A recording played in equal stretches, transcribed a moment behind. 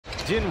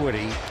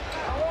Dinwiddie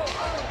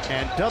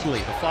and Dudley,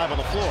 the 5 on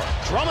the floor.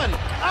 Drummond,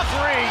 a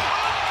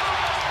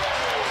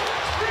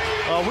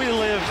 3. We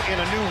live in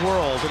a new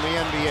world in the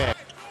NBA.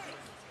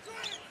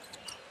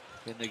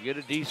 Can they get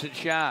a decent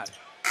shot?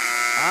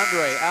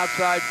 Andre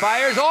outside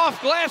fires off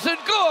glass and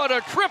good.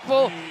 A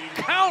triple,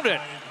 count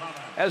it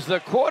as the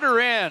quarter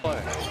ends.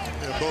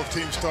 Yeah, both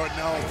teams starting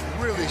out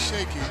really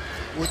shaky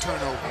with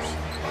turnovers.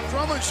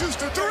 Drummond shoots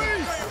the 3.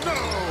 No.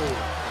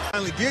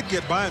 Finally did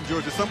get by him,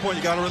 George. At some point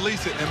you got to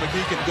release it, and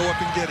McGee can go up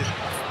and get it.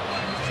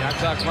 Shot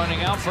clock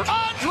running out for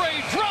Andre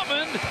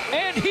Drummond,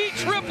 and he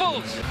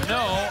triples.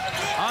 No,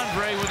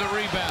 Andre with a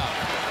rebound.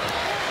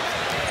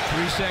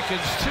 3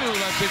 seconds, 2,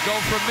 lets it go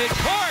from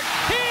midcourt.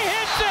 He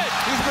hits it!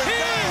 He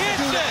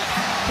hits it!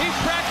 He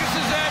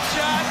practices that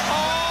shot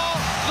all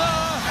the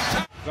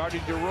time.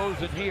 Guarding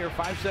DeRozan here,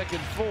 5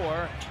 seconds,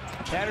 4.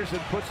 Patterson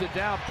puts it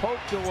down,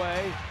 poked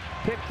away,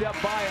 picked up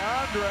by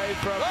Andre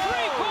from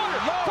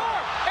 3-quarter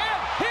court,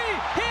 and he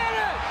hit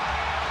it!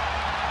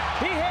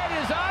 He had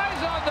his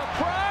eyes on the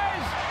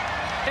prize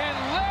and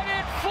let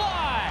it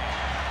fly.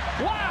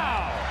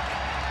 Wow!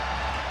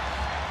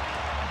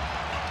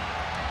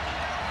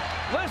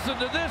 Listen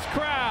to this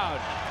crowd.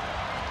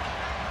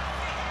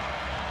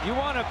 You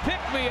want to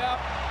pick me up?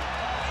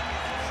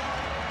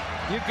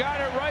 You got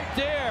it right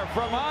there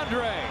from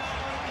Andre.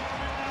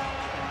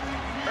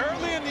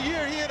 Early in the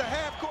year, he had a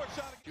half-court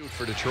shot.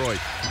 For Detroit.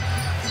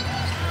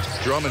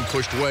 Drummond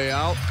pushed way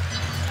out,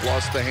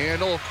 lost the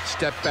handle,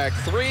 step back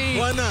 3.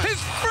 Why not?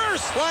 His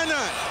first! Why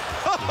not?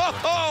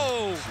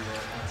 Oh!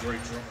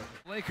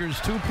 Lakers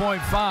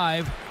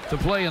 2.5 to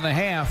play in the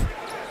half.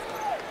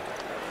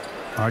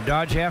 Our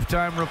Dodge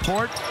halftime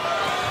report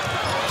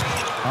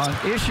on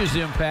Ish's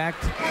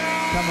impact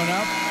coming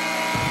up.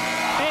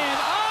 And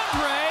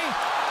Andre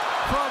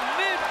from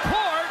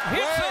midcourt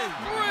hits a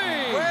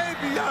 3. Way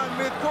beyond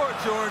midcourt,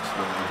 George.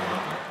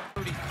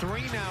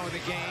 33 now in the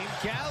game.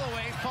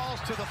 Galloway falls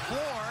to the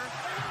floor.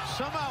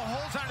 Somehow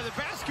holds onto the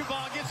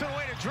basketball and gets it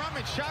away to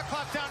Drummond. Shot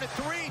clock down to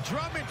 3.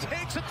 Drummond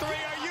takes a 3.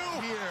 Are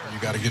you here? You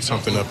got to get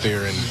something up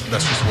there, and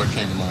that's just what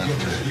came to mind.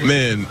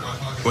 Man,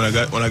 when I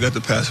got the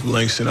pass from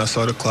Langston, I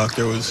saw the clock.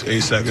 There was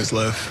 8 seconds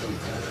left.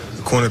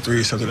 The corner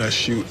 3 is something I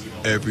shoot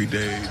every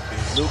day.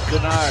 Luke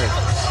Kennard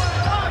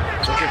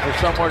looking for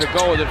somewhere to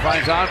go with it.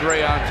 Finds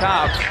Andre on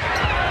top.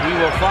 He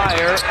will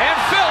fire and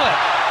fill it.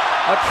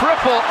 A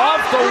triple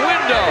off the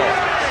window.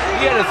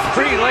 He had a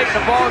 3 late in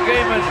the ball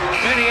game in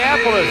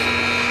Minneapolis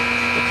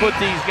to put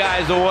these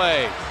guys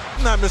away.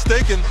 I'm not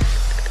mistaken.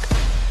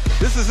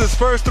 This is his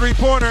first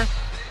 3-pointer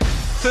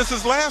since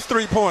his last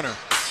 3-pointer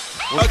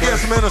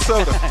against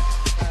Minnesota.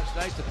 Last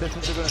night, the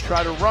Pistons are going to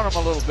try to run him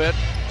a little bit.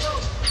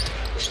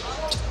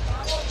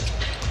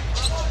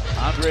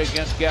 Andre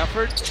against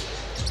Gafford.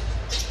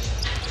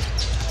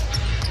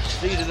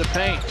 Seat of the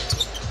paint.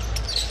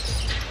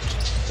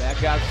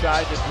 Back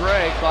outside to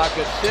Dre. Clock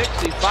at 6.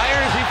 He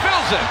fires. He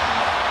fills it.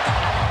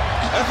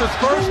 That's his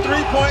first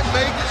 3-point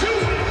make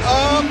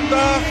of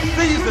the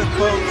season,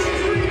 folks.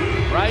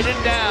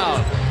 Writing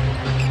down.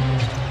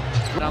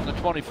 On the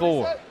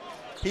 24.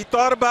 He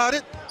thought about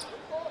it,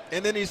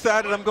 and then he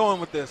decided, I'm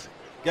going with this.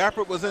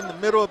 Gafford was in the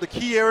middle of the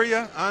key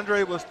area.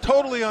 Andre was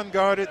totally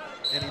unguarded,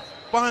 and he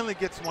finally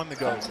gets one to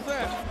go.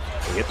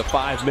 We hit the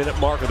 5-minute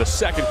mark of the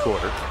second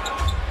quarter.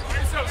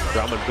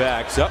 Drummond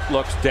backs up,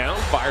 looks down,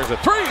 fires a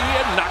 3,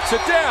 and knocks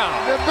it down.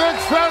 The big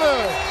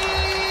fella.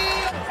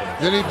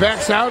 Then he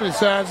backs out and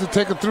decides to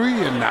take a 3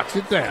 and knocks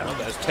it down.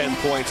 That's 10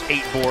 points,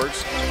 8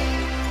 boards.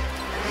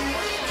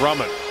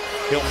 Drummond,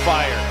 he'll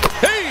fire.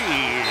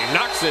 Hey,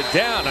 knocks it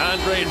down.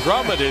 Andre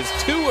Drummond is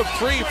 2 of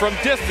 3 from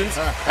distance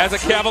as a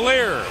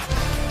Cavalier.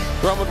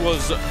 Drummond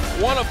was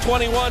 1 of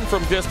 21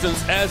 from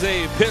distance as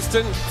a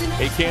Piston,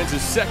 a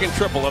Kansas second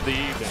triple of the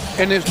evening.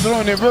 And it's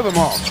throwing their rhythm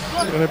off.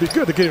 And it'd be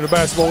good to get him the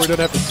basketball where he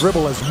doesn't have to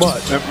dribble as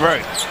much. That's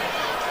right.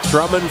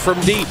 Drummond from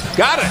deep.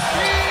 Got it.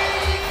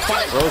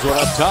 Throws one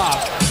up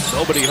top.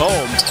 Nobody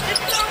home.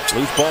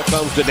 Loose ball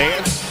comes to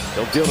Nance.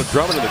 He'll deal to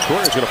Drummond in the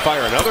corner. He's going to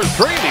fire another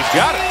 3, and he's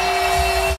got it.